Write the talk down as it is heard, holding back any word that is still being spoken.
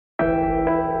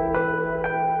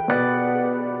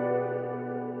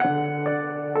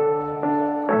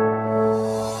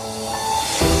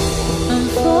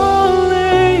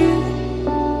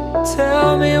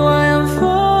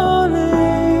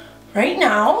Right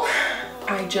now,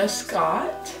 I just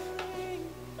got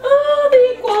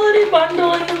the Equality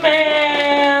bundle in the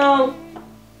mail.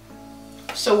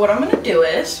 So what I'm gonna do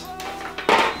is,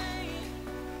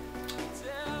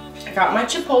 I got my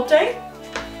chipotle,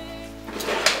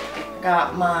 I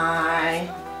got my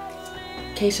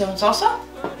queso and salsa,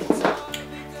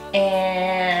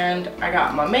 and I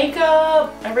got my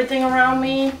makeup, everything around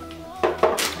me.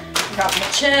 I got my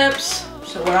chips.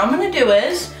 So what I'm gonna do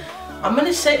is, I'm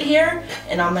gonna sit here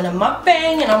and I'm gonna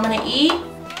mukbang and I'm gonna eat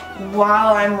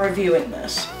while I'm reviewing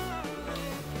this.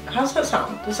 How's that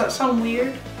sound? Does that sound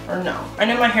weird or no? I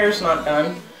know my hair's not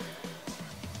done.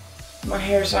 My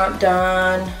hair's not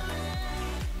done.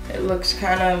 It looks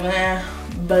kind of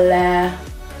blah.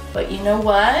 But you know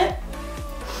what?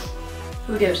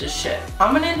 Who gives a shit?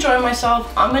 I'm gonna enjoy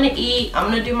myself. I'm gonna eat. I'm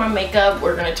gonna do my makeup.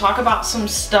 We're gonna talk about some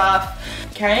stuff.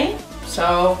 Okay?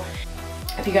 So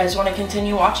if you guys want to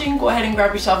continue watching, go ahead and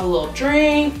grab yourself a little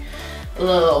drink, a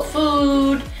little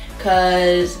food,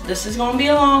 because this is going to be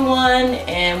a long one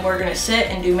and we're going to sit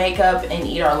and do makeup and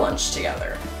eat our lunch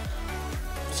together.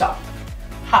 So,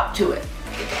 hop to it.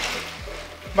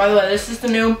 By the way, this is the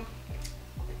new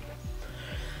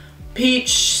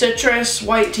peach citrus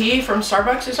white tea from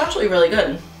Starbucks. It's actually really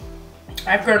good.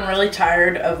 I've grown really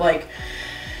tired of like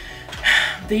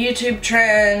the YouTube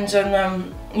trends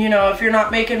and you know, if you're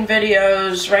not making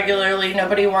videos regularly,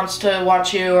 nobody wants to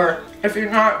watch you, or if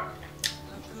you're not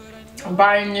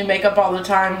buying new makeup all the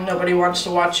time, nobody wants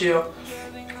to watch you.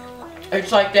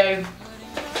 It's like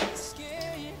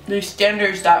these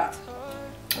standards that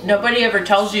nobody ever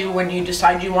tells you when you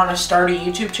decide you want to start a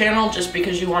YouTube channel just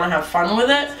because you want to have fun with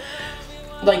it.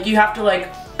 Like, you have to like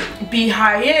be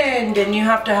high end and you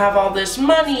have to have all this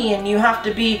money and you have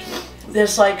to be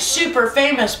this like super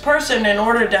famous person in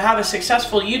order to have a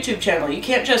successful YouTube channel. You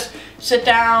can't just sit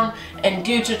down and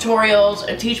do tutorials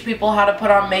and teach people how to put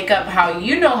on makeup how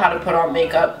you know how to put on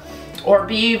makeup, or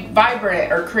be vibrant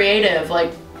or creative.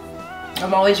 Like,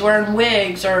 I'm always wearing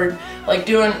wigs or like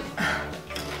doing,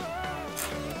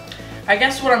 I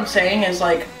guess what I'm saying is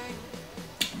like,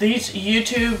 these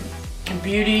YouTube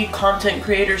beauty content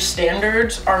creator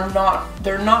standards are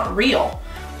they're not real.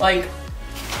 Like,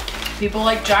 people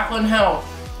like Jaclyn Hill,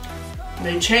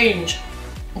 they change.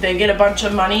 They get a bunch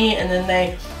of money and then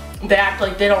they act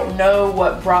like they don't know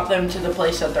what brought them to the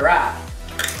place that they're at.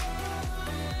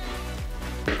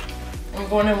 I'm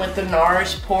going in with the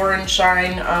NARS Pour and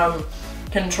Shine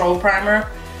Control Primer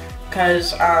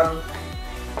because I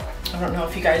don't know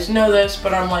if you guys know this,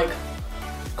 but I'm like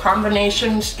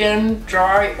combination skin,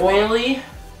 dry, oily.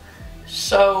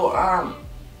 So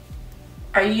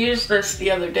I used this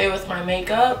the other day with my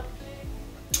makeup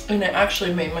and it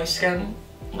actually made my skin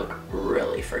look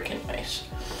really freaking nice.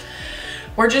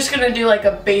 We're just gonna do like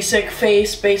a basic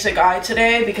face, basic eye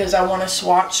today because I want to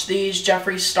swatch these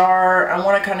Jeffree Star. I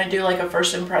want to kind of do like a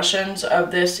first impressions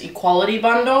of this Equality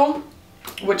bundle,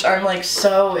 which I'm like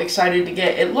so excited to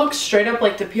get. It looks straight up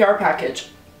like the PR package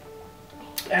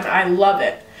and I love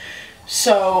it.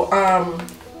 So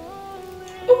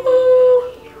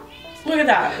ooh, look at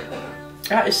that.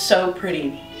 That is so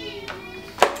pretty.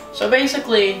 So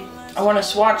basically, I want to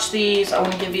swatch these. I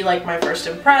want to give you like my first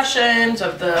impressions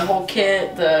of the whole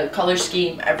kit, the color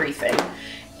scheme, everything.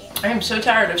 I am so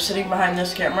tired of sitting behind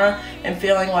this camera and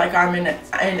feeling like I'm an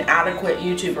inadequate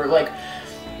YouTuber. Like,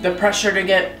 the pressure to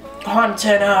get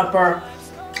content up, or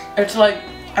it's like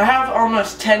I have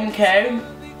almost 10K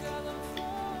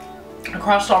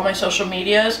across all my social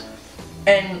medias,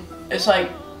 and it's like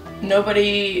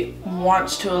nobody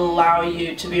wants to allow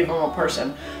you to be a normal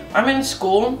person. I'm in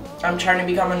school. I'm trying to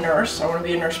become a nurse. I want to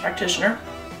be a nurse practitioner.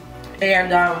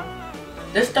 And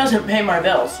this doesn't pay my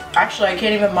bills. Actually, I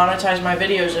can't even monetize my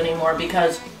videos anymore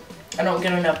because I don't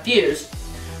get enough views.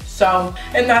 So,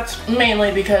 and that's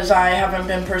mainly because I haven't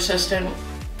been persistent.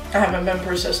 I haven't been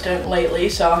persistent lately,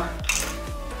 so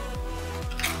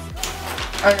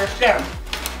I understand.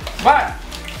 But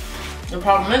the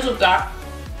problem is with that,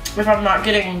 if I'm not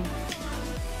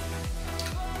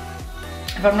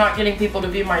getting people to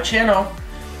view my channel,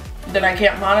 then I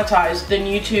can't monetize, then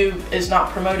YouTube is not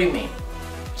promoting me.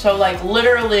 So like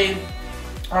literally,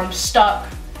 I'm stuck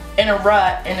in a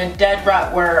rut, in a dead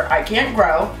rut where I can't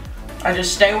grow. I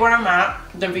just stay where I'm at.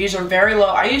 The views are very low.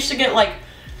 I used to get like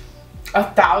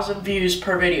 1,000 views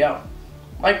per video,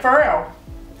 like for real.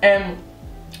 And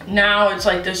now it's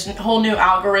like this whole new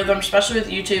algorithm, especially with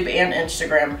YouTube and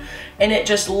Instagram, and it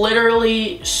just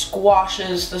literally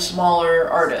squashes the smaller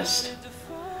artist.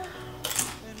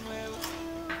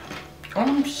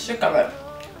 I'm sick of it.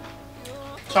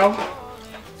 So,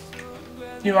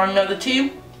 you want to know the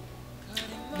tea?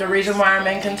 The reason why I'm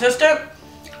inconsistent?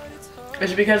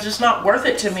 is because it's not worth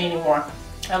it to me anymore.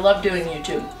 I love doing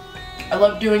YouTube. I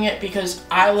love doing it because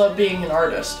I love being an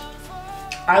artist.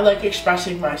 I like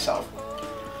expressing myself.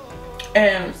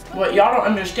 And what y'all don't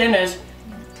understand is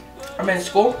I'm in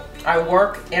school, I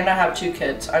work, and I have 2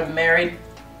 kids. I'm married,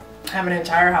 I have an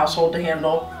entire household to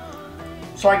handle.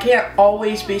 So I can't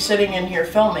always be sitting in here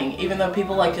filming, even though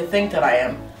people like to think that I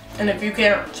am. And if you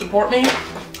can't support me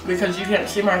because you can't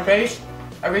see my face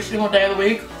every single day of the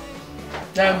week,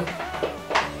 then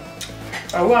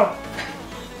oh well.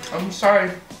 I'm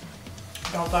sorry.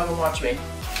 Don't fucking watch me.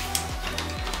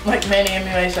 Like Manny and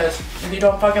MY says, if you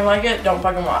don't fucking like it, don't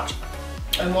fucking watch.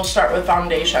 And we'll start with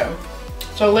foundation.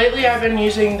 So lately I've been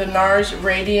using the NARS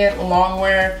Radiant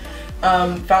Longwear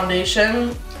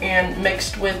foundation, and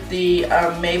mixed with the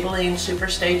Maybelline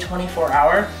Superstay 24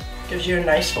 Hour. Gives you a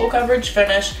nice full coverage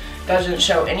finish, doesn't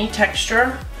show any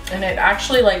texture, and it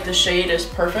actually, like, the shade is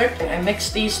perfect. I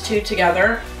mix these 2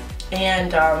 together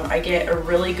and I get a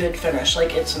really good finish.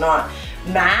 Like, it's not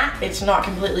matte, it's not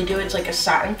completely dewy, it's like a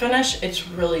satin finish. It's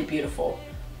really beautiful.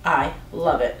 I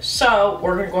love it. So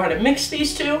we're gonna go ahead and mix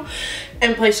these 2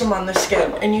 and place them on the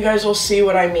skin, and you guys will see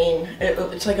what I mean.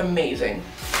 It's like amazing.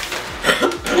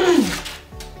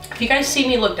 If you guys see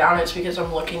me look down, it's because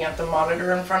I'm looking at the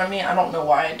monitor in front of me. I don't know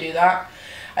why I do that.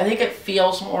 I think it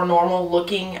feels more normal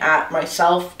looking at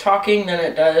myself talking than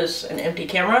it does an empty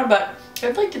camera, but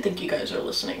I'd like to think you guys are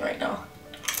listening right now.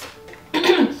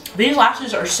 These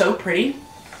lashes are so pretty.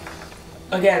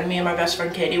 Again, me and my best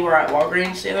friend Katie were at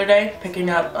Walgreens the other day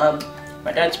picking up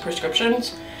my dad's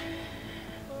prescriptions,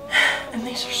 and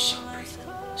these are so pretty.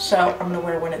 So I'm gonna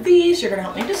wear one of these. You're gonna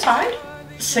help me decide.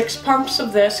 6 pumps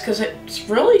of this because it's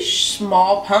really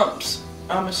small pumps.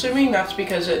 I'm assuming that's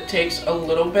because it takes a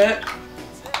little bit,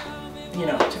 you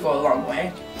know, to go a long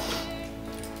way.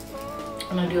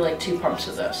 I'm gonna do like 2 pumps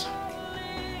of this.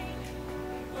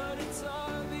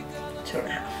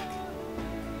 2.5.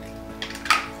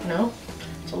 No,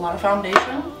 it's a lot of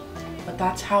foundation, but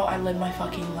that's how I live my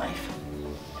fucking life.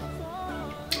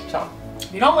 So,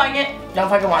 if you don't like it, don't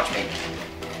fucking watch me.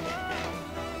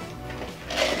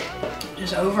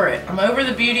 Just over it. I'm over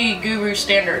the beauty guru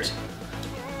standards.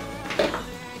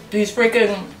 These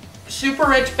freaking super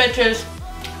rich bitches,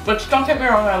 which don't get me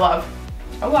wrong, I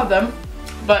love them,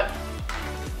 but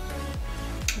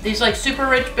these like super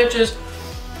rich bitches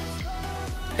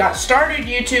that started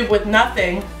YouTube with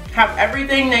nothing, have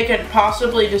everything they could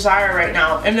possibly desire right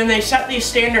now, and then they set these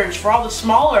standards for all the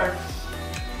smaller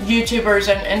YouTubers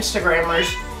and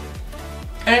Instagrammers,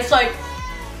 and it's like,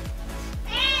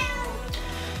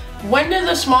 when do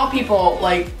the small people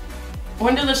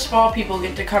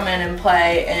get to come in and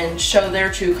play and show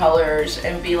their true colors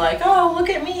and be like, oh,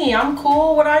 look at me, I'm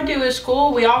cool, what I do is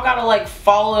cool? We all gotta like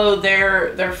follow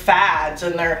their fads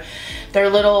and their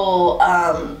little,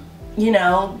 you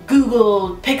know,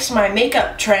 Google picks my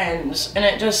makeup trends, and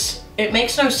it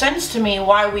makes no sense to me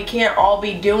why we can't all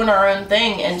be doing our own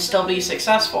thing and still be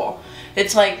successful.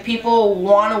 It's like people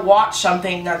want to watch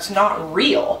something that's not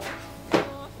real.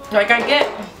 Like,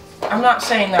 I'm not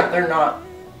saying that they're not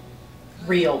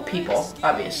real people,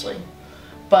 obviously,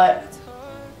 but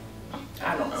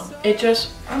I don't know.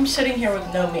 I'm sitting here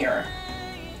with no mirror.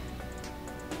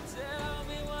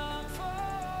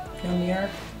 No mirror?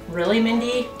 Really,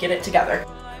 Mindy? Get it together.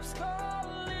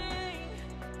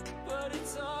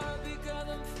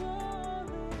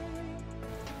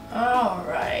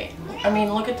 Alright. I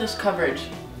mean, look at this coverage.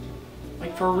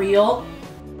 Like, for real?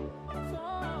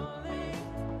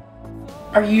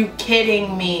 Are you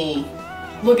kidding me?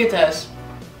 Look at this.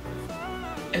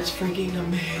 It's freaking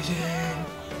amazing.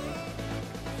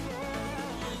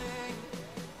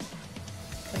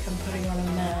 Like I'm putting on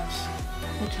a mask,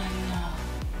 which I love.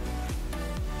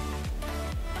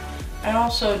 I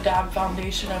also dab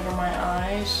foundation over my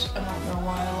eyes. I don't know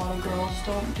why a lot of girls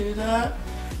don't do that,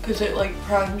 because it like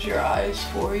primes your eyes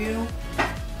for you.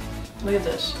 Look at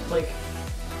this, like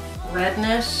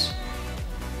redness.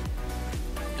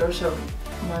 Throw some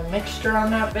my mixture on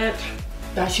that bitch.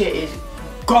 That shit is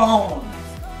gone.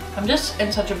 I'm just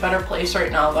in such a better place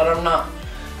right now that I'm not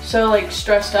so like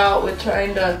stressed out with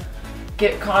trying to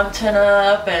get content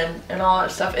up and all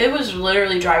that stuff. It was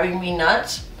literally driving me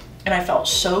nuts, and I felt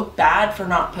so bad for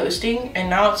not posting, and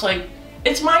now it's like,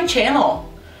 it's my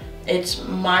channel. It's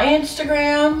my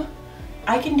Instagram.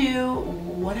 I can do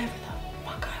whatever the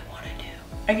fuck I want to do.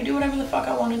 I can do whatever the fuck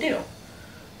I want to do.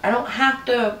 I don't have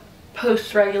to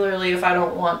post regularly if I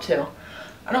don't want to.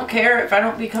 I don't care if I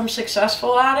don't become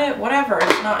successful at it, whatever.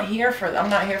 It's not here for that. I'm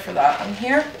not here for that. I'm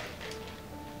here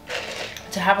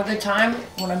to have a good time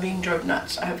when I'm being drove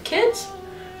nuts. I have kids.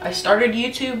 I started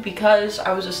YouTube because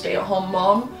I was a stay-at-home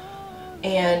mom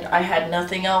and I had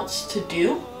nothing else to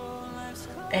do.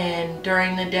 And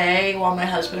during the day while my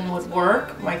husband would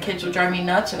work, my kids would drive me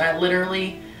nuts, and I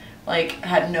literally like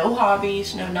had no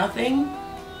hobbies, no nothing.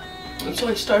 And so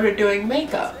I started doing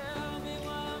makeup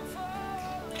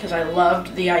because I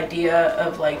loved the idea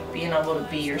of like being able to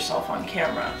be yourself on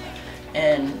camera.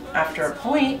 And after a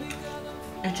point,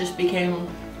 it just became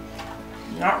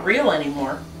not real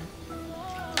anymore.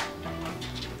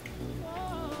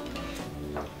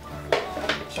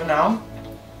 So now,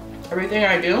 everything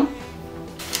I do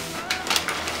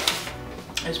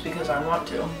is because I want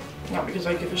to, not because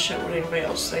I give a shit what anybody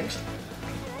else thinks.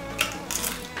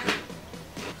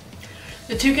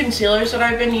 The two concealers that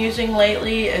I've been using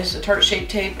lately is the Tarte Shape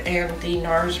Tape and the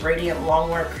NARS Radiant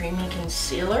Longwear Creamy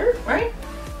Concealer, right?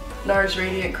 NARS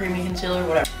Radiant Creamy Concealer,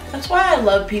 whatever. That's why I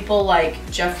love people like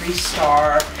Jeffree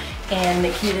Star and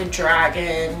Nikita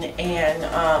Dragon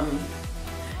and,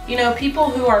 you know, people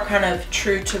who are kind of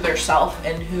true to their self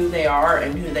and who they are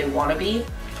and who they want to be.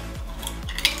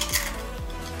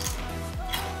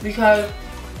 Because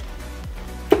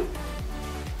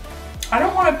I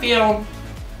don't want to feel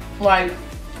like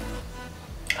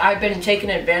I've been taken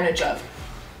advantage of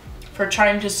for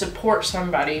trying to support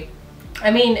somebody. I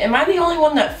mean, am I the only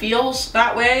one that feels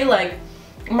that way? Like,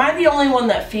 am I the only one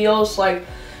that feels like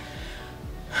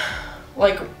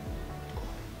I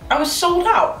was sold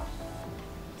out?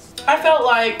 I felt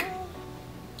like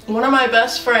one of my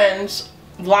best friends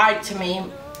lied to me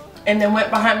and then went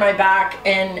behind my back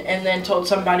and then told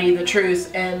somebody the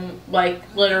truth and like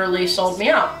literally sold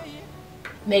me out.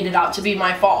 Made it out to be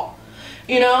my fault.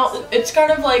 You know, it's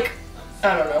kind of like,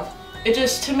 I don't know. It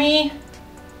just, to me,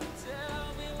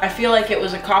 I feel like it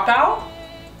was a cop-out.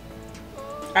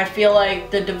 I feel like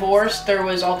the divorce, there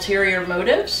was ulterior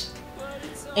motives.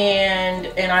 And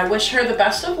I wish her the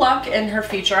best of luck in her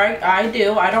future. I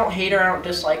do. I don't hate her. I don't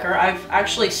dislike her. I've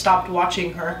actually stopped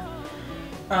watching her.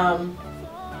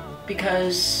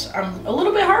 Because I'm a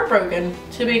little bit heartbroken,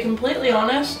 to be completely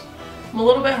honest. I'm a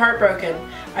little bit heartbroken.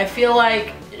 I feel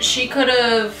like she could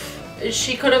have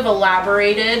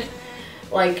elaborated.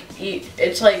 Like,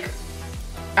 it's like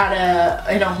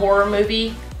in a horror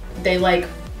movie, they like,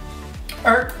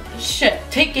 or shit,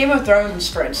 take Game of Thrones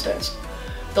for instance.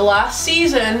 The last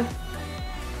season,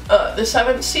 the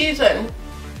 7th season,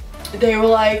 they were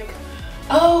like,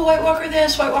 oh, White Walker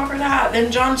this, White Walker that,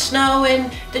 then Jon Snow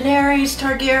and Daenerys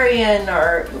Targaryen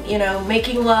are, you know,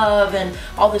 making love and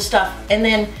all this stuff. And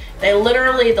then they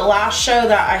literally, the last show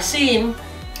that I seen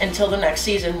until the next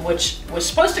season, which was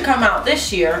supposed to come out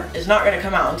this year, is not going to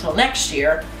come out until next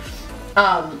year,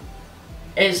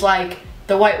 is like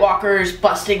the White Walkers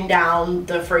busting down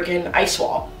the freaking ice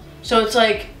wall. So it's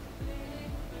like,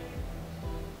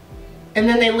 and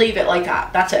then they leave it like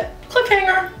that. That's it.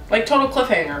 Cliffhanger. Like total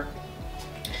cliffhanger.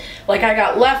 Like I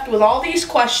got left with all these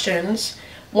questions,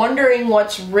 wondering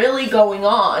what's really going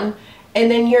on, and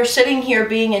then you're sitting here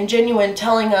being ingenuine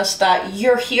telling us that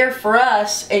you're here for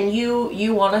us and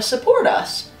you want to support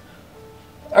us.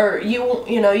 Or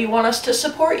you know, you want us to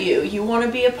support you. You want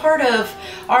to be a part of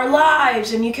our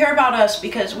lives and you care about us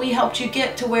because we helped you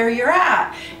get to where you're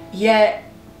at. Yet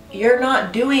you're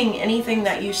not doing anything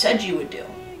that you said you would do.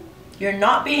 You're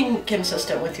not being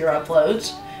consistent with your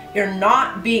uploads. You're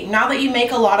not being, now that you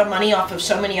make a lot of money off of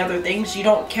so many other things, you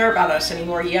don't care about us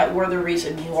anymore, yet we're the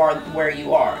reason you are where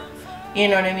you are. You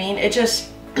know what I mean? It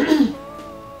just, it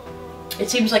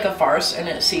seems like a farce and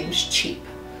it seems cheap.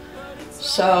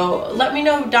 So let me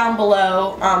know down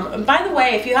below. By the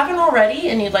way, if you haven't already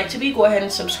and you'd like to be, go ahead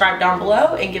and subscribe down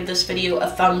below and give this video a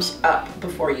thumbs up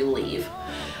before you leave.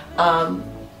 I'm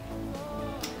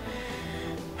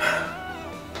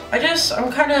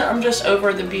just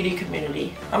over the beauty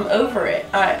community. I'm over it.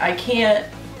 I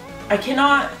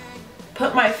cannot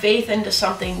put my faith into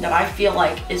something that I feel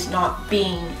like is not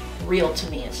being real to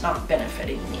me. It's not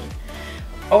benefiting me.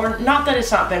 Or not that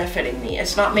it's not benefiting me.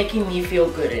 It's not making me feel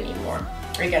good anymore.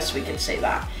 I guess we could say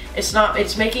that.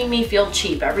 It's making me feel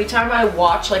cheap. Every time I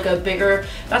watch like a bigger,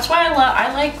 that's why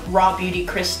I like Raw Beauty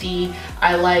Christy.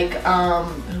 I like,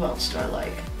 who else do I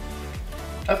like?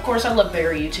 Of course, I love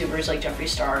bigger YouTubers like Jeffree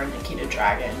Star and Nikita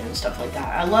Dragon and stuff like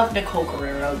that. I love Nicole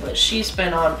Guerrero, but she's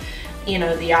been on, you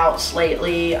know, the outs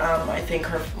lately. I think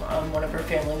one of her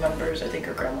family members, I think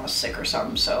her grandma's sick or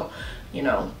something, so, you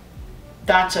know,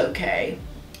 that's okay.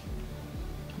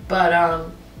 But,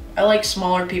 I like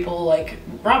smaller people, like,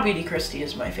 Raw Beauty Christy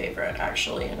is my favorite,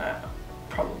 actually, and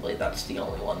probably that's the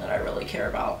only one that I really care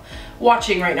about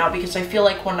watching right now, because I feel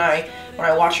like when I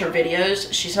watch her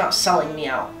videos, she's not selling me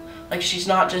out. Like, she's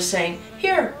not just saying,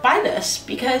 here, buy this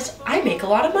because I make a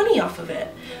lot of money off of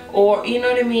it. Or, you know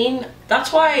what I mean?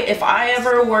 That's why if I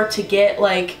ever were to get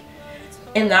like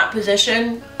in that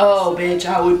position, oh bitch,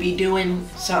 I would be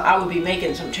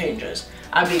making some changes.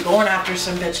 I'd be going after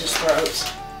some bitches'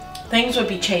 throats. Things would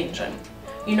be changing.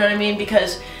 You know what I mean?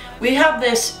 Because we have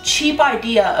this cheap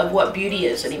idea of what beauty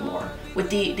is anymore. With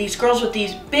these girls with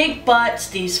these big butts,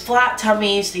 these flat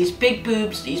tummies, these big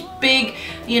boobs, these big,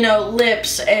 you know,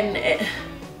 lips, and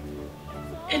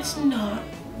it's not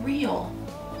real.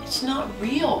 It's not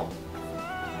real.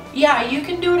 Yeah, you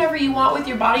can do whatever you want with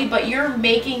your body, but you're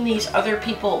making these other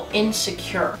people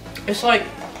insecure. It's like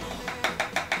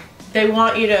they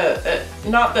want you to,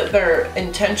 not that they're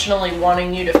intentionally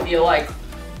wanting you to feel like,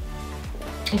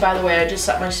 by the way, I just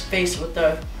set my face with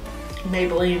the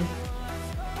Maybelline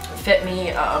Fit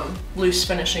Me loose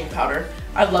finishing powder.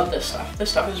 I love this stuff.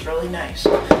 This stuff is really nice.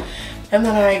 And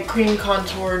then I cream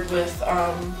contoured with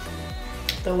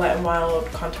the Wet n Wild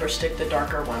contour stick, the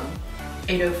darker one,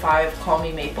 805 Call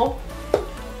Me Maple.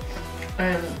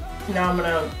 And now I'm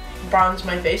gonna bronze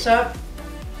my face up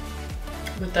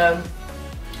with the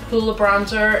Hoola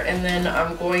bronzer, and then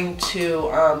I'm going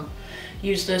to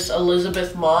use this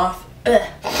Elizabeth Moth.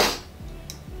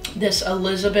 This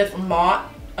Elizabeth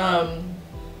Mott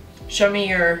Show Me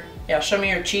Your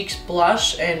Cheeks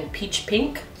blush and peach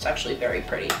pink. It's actually very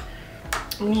pretty.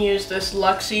 I'm gonna use this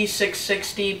Luxie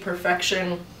 660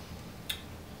 Precision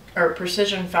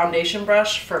foundation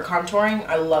brush for contouring.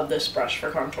 I love this brush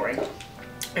for contouring.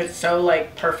 It's so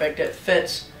like perfect. It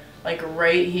fits like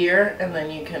right here, and then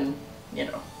you can, you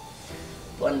know,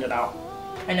 blend it out.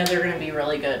 I know they're gonna be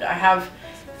really good. I have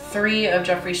 3 of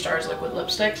Jeffree Star's liquid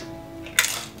lipsticks,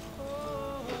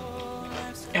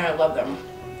 and I love them.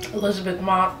 Elizabeth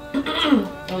Mott,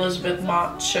 Elizabeth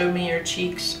Mott Show Me Your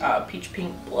Cheeks peach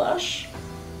pink blush.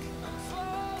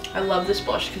 I love this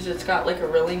blush because it's got like a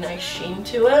really nice sheen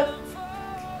to it.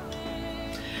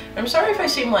 I'm sorry if I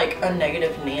seem like a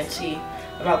negative Nancy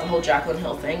about the whole Jaclyn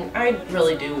Hill thing. I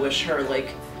really do wish her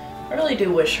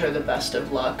the best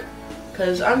of luck,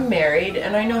 because I'm married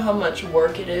and I know how much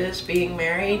work it is being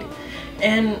married,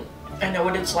 and I know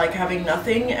what it's like having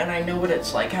nothing, and I know what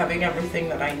it's like having everything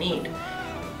that I need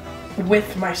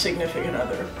with my significant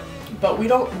other. But we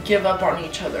don't give up on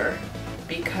each other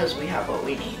because we have what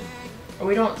we need. Or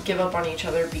we don't give up on each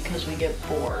other because we get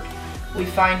bored. We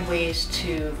find ways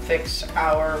to fix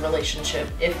our relationship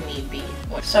if need be.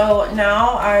 So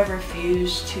now I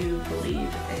refuse to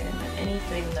believe in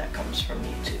anything that comes from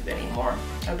YouTube anymore.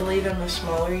 I believe in the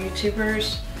smaller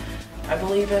YouTubers. I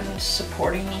believe in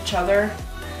supporting each other.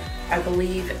 I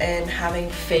believe in having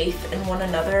faith in one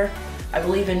another. I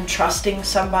believe in trusting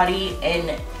somebody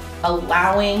and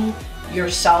allowing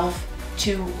yourself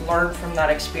to learn from that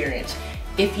experience.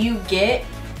 If you get,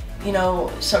 you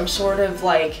know, some sort of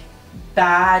like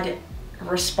bad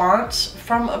response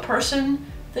from a person,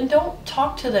 then don't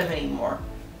talk to them anymore.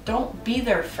 Don't be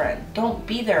their friend. Don't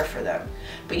be there for them.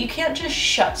 But you can't just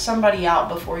shut somebody out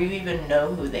before you even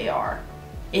know who they are.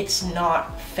 It's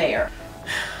not fair.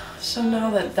 So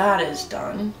now that that is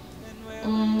done,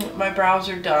 my brows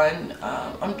are done.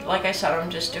 Like I said,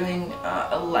 I'm just doing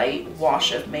a light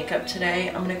wash of makeup today.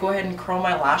 I'm gonna go ahead and curl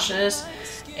my lashes,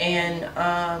 and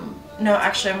no,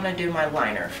 actually I'm gonna do my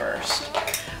liner first.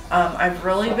 I've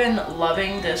really been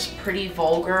loving this Pretty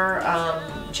Vulgar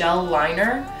gel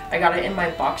liner. I got it in my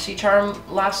BoxyCharm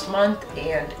last month,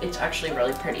 and it's actually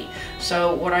really pretty.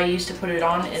 So what I use to put it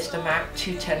on is the MAC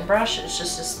 210 brush. It's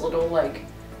just this little like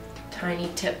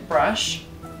tiny tip brush,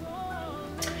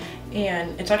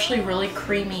 and it's actually really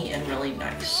creamy and really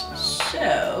nice.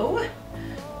 So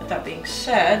with that being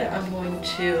said, I'm going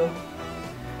to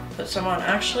put some on.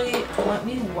 Actually, let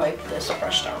me wipe this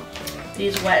brush down.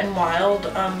 These Wet n Wild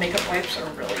makeup wipes are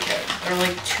really good. They're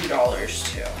like $2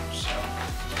 too, so.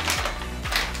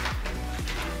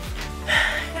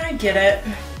 And I get it.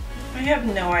 I have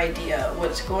no idea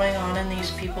what's going on in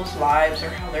these people's lives or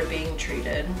how they're being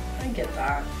treated. I get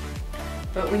that.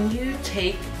 But when you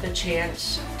take the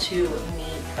chance to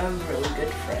meet a really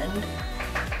good friend,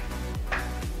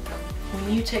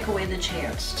 when you take away the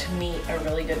chance to meet a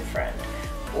really good friend,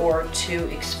 or to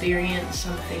experience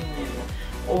something new,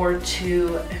 or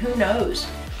to, who knows,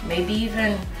 maybe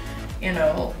even, you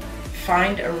know,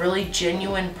 find a really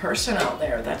genuine person out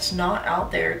there that's not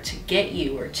out there to get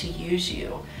you or to use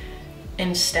you.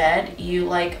 Instead, you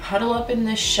like huddle up in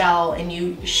this shell and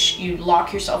you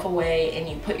lock yourself away and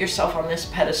you put yourself on this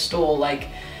pedestal like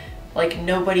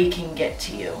nobody can get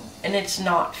to you. And it's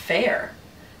not fair.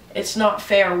 It's not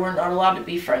fair. We're not allowed to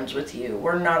be friends with you.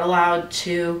 We're not allowed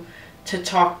to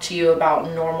talk to you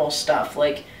about normal stuff.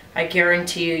 Like I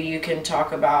guarantee you can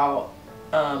talk about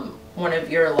one of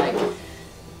your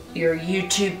your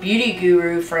YouTube beauty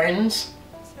guru friends.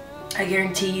 I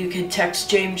guarantee you could text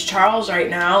James Charles right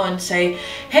now and say,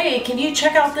 hey, can you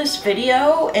check out this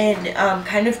video and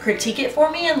kind of critique it for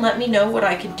me and let me know what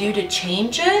I could do to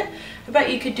change it? I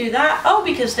bet you could do that. Oh,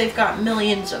 because they've got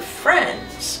millions of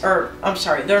friends. Or, I'm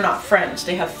sorry, they're not friends.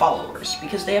 They have followers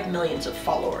because they have millions of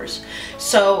followers.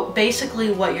 So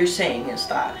basically what you're saying is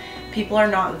that people are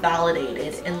not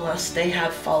validated unless they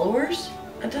have followers.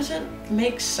 That doesn't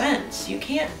make sense. You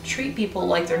can't treat people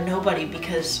like they're nobody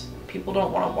because people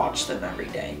don't want to watch them every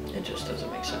day. It just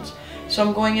doesn't make sense. So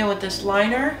I'm going in with this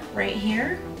liner right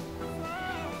here,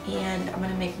 and I'm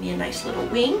gonna make me a nice little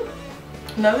wing.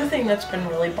 Another thing that's been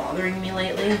really bothering me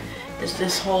lately is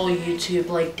this whole YouTube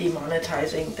like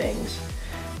demonetizing things.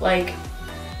 Like,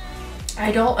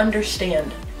 I don't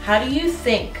understand. How do you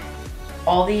think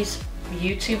all these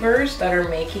YouTubers that are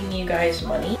making you guys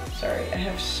money? Sorry, I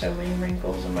have so many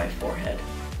wrinkles in my forehead.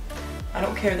 I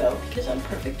don't care though, because I'm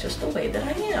perfect just the way that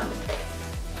I am.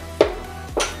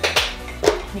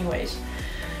 Anyways,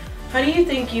 how do you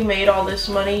think you made all this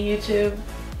money, YouTube?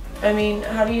 I mean,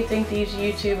 how do you think these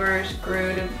YouTubers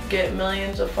grew to get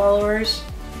millions of followers?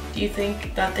 Do you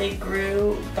think that they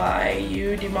grew by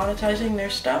you demonetizing their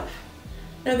stuff?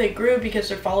 No, they grew because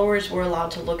their followers were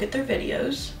allowed to look at their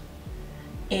videos,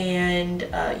 and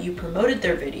you promoted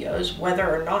their videos, whether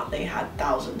or not they had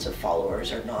thousands of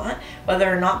followers or not, whether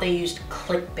or not they used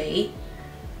clickbait.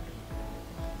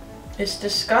 It's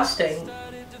disgusting.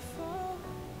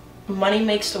 Money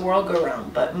makes the world go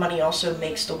round, but money also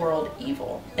makes the world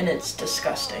evil, and it's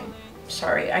disgusting.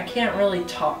 Sorry, I can't really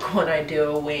talk when I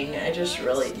do a wing. I just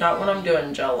really, not when I'm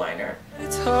doing gel liner.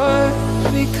 It's hard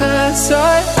because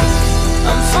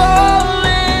I'm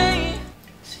falling.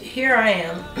 So here I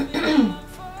am.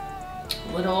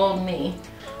 Little old me.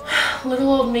 Little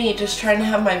old me just trying to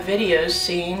have my videos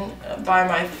seen by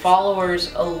my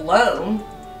followers alone,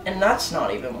 and that's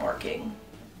not even working.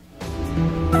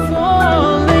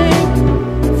 Falling,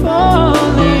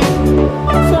 falling,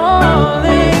 falling,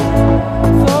 falling,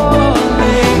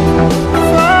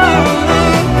 falling,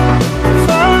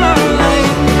 falling, falling,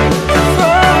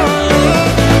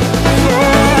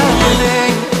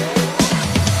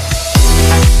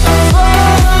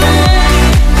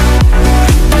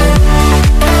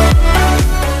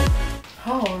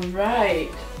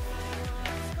 Alright,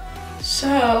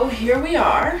 so here we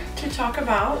are to talk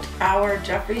about our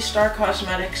Jeffree Star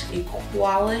Cosmetics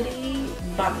Equality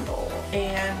Bundle.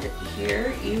 And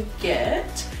here you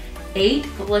get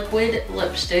 8 liquid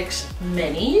lipsticks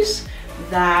minis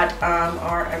that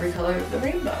are every color of the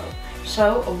rainbow.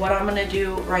 So what I'm going to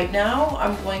do right now,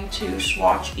 I'm going to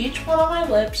swatch each one on my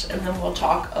lips and then we'll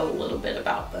talk a little bit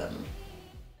about them.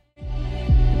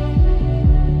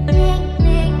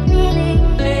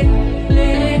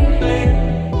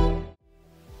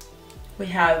 We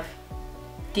have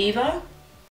Diva,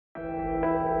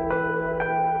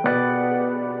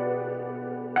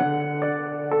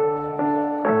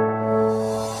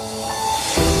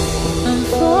 I'm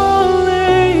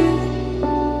falling,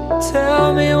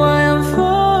 tell me why I'm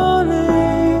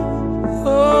falling,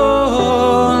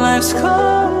 oh, life's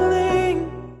calling.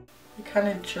 Kind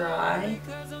of dry.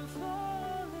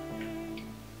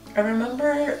 I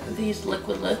remember these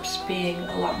liquid lips being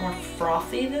a lot more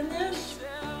frothy than this.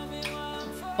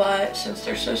 But since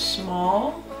they're so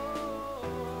small,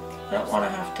 I don't want to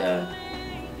have to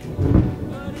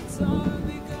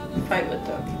fight with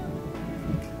them.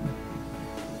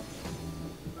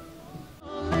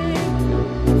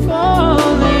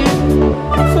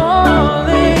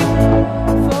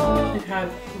 We have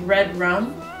Red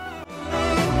Rum.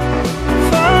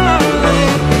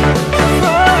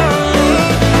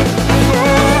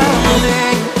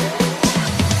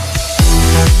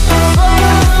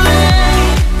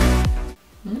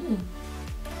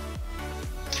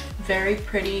 Very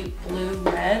pretty blue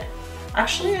red.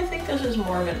 Actually, I think this is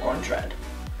more of an orange red.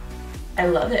 I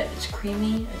love it. It's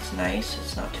creamy, it's nice,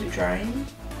 it's not too drying.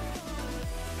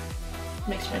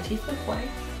 Makes my teeth look white.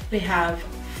 We have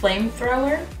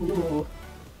Flamethrower. Ooh.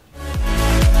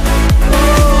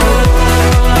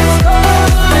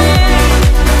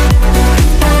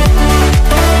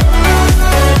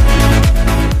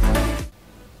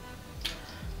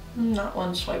 Not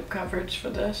one swipe coverage for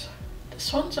this.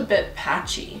 This one's a bit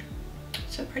patchy.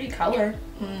 It's a pretty color.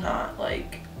 I'm not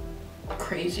like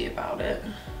crazy about it.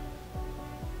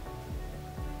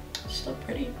 Still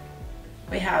pretty.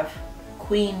 We have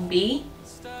Queen Bee.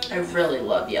 I really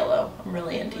love yellow. I'm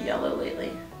really into yellow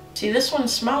lately. See, this one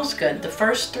smells good. The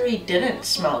first three didn't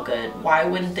smell good. Why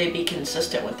wouldn't they be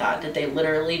consistent with that? Did they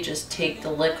literally just take the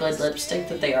liquid lipstick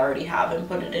that they already have and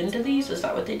put it into these? Is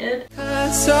that what they did?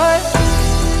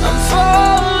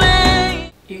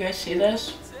 You guys see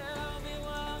this?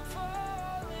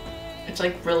 It's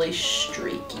like really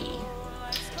streaky.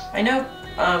 I know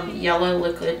yellow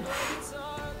liquid,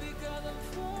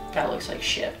 that looks like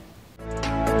shit.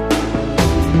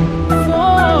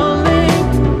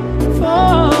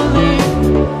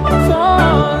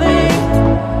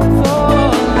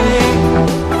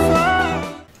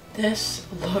 This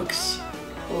looks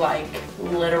like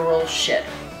literal shit.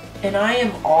 And I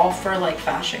am all for like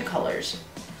fashion colors.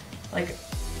 Like,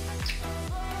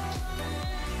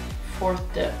 fourth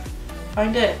dip.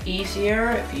 Find it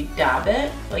easier if you dab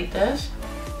it like this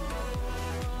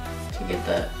to get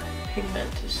the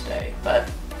pigment to stay, but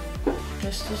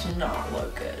this does not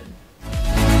look good.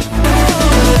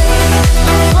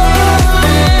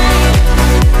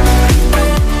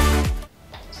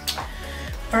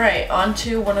 Alright, on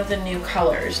to one of the new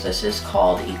colors. This is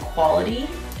called Equality,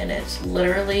 and it's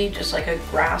literally just like a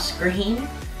grass green.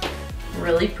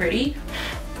 Really pretty.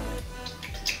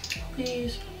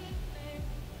 Please.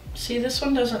 See, this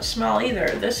one doesn't smell either.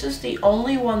 This is the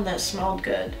only one that smelled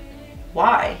good.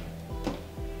 Why?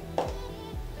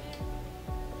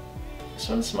 This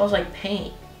one smells like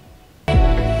paint.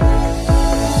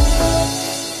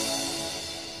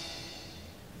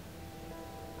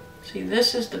 See,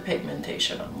 this is the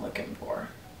pigmentation I'm looking for.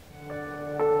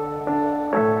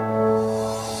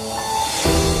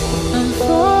 I'm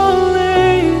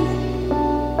falling.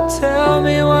 Tell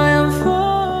me why I'm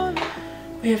falling.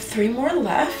 We have 3 more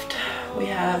left. We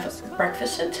have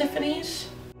Breakfast at Tiffany's.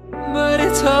 But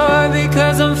it's hard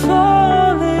because I'm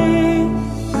falling.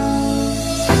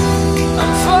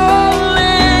 I'm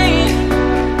falling.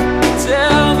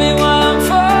 Tell me why I'm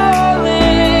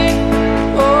falling.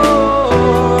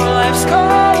 Oh, life's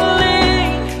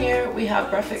calling.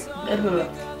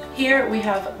 Here we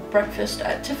have Breakfast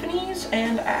at Tiffany's,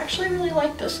 and I actually really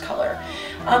like this color.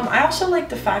 I also like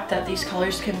the fact that these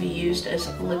colors can be used as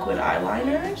liquid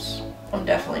eyeliners. I'm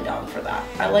definitely down for that.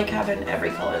 I like having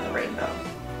every color in the rainbow.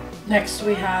 Next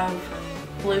we have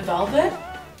Blue Velvet.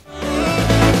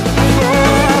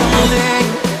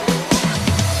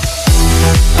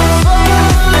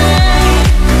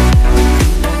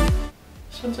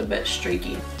 This one's a bit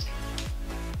streaky.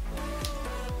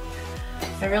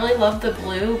 I really love the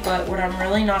blue, but what I'm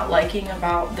really not liking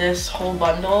about this whole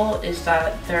bundle is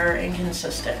that they're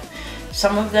inconsistent.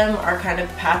 Some of them are kind of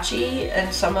patchy,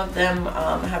 and some of them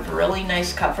have really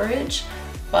nice coverage,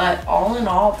 but all in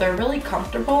all, they're really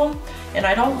comfortable, and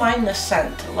I don't mind the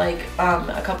scent. Like,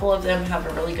 a couple of them have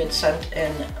a really good scent,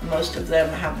 and most of them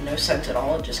have no scent at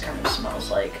all. It just kind of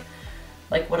smells like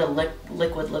what a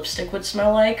liquid lipstick would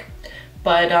smell like.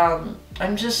 But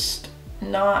I'm just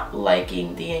not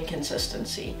liking the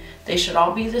inconsistency. They should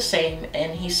all be the same,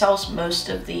 and he sells most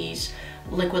of these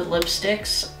liquid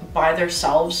lipsticks by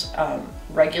themselves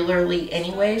regularly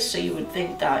anyways, so you would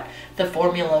think that the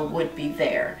formula would be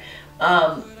there.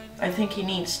 I think he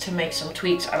needs to make some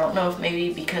tweaks. I don't know if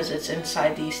maybe because it's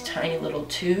inside these tiny little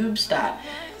tubes that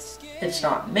it's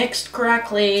not mixed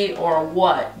correctly or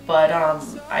what, but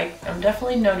I'm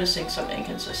definitely noticing some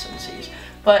inconsistencies.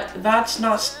 But that's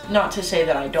not to say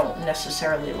that I don't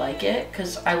necessarily like it,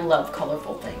 because I love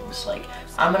colorful things. Like,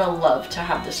 I'm gonna love to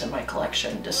have this in my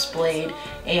collection displayed,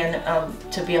 and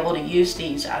to be able to use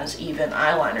these as even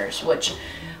eyeliners, which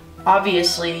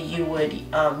obviously you would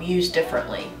use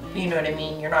differently. You know what I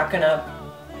mean? You're not gonna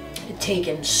take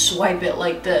and swipe it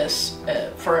like this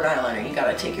for an eyeliner. You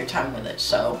gotta take your time with it.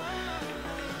 So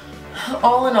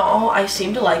all in all, I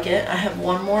seem to like it. I have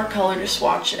one more color to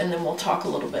swatch, and then we'll talk a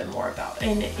little bit more about it.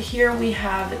 And here we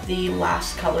have the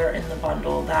last color in the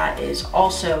bundle that is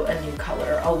also a new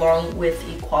color, along with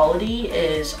Equality,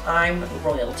 is I'm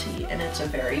Royalty, and it's a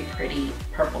very pretty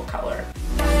purple color.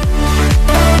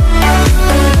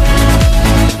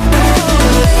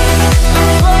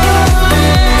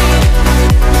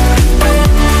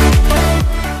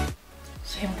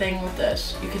 Same thing with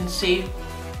this. You can see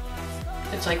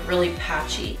it's like really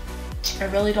patchy. I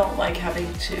really don't like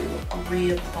having to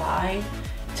reapply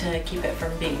to keep it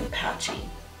from being patchy.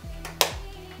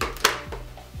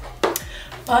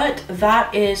 But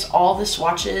that is all the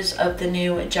swatches of the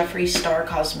new Jeffree Star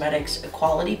Cosmetics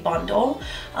Equality bundle.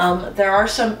 There are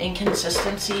some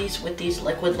inconsistencies with these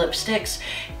liquid lipsticks,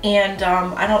 and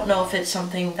I don't know if it's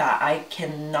something that I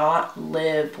cannot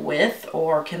live with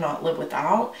or cannot live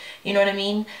without, you know what I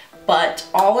mean? But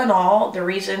all in all, the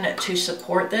reason to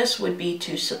support this would be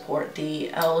to support the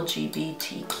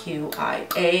LGBTQIA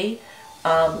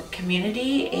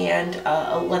community and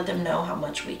let them know how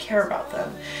much we care about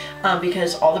them,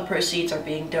 because all the proceeds are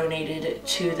being donated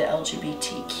to the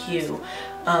LGBTQ,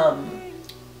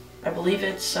 I believe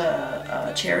it's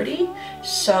a charity.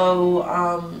 So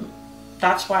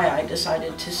that's why I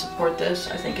decided to support this.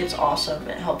 I think it's awesome.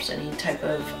 It helps any type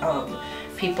of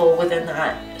people within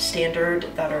that standard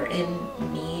that are in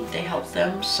need. They help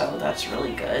them, so that's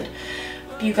really good.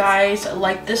 If you guys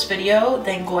like this video,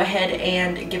 then go ahead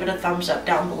and give it a thumbs up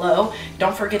down below.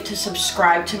 Don't forget to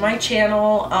subscribe to my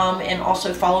channel, and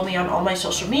also follow me on all my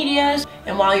social medias.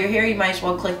 And while you're here, you might as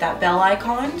well click that bell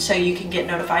icon so you can get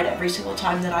notified every single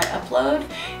time that I upload.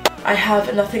 I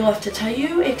have nothing left to tell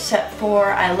you except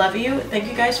for I love you. Thank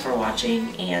you guys for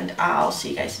watching, and I'll see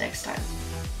you guys next time.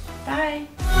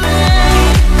 Bye!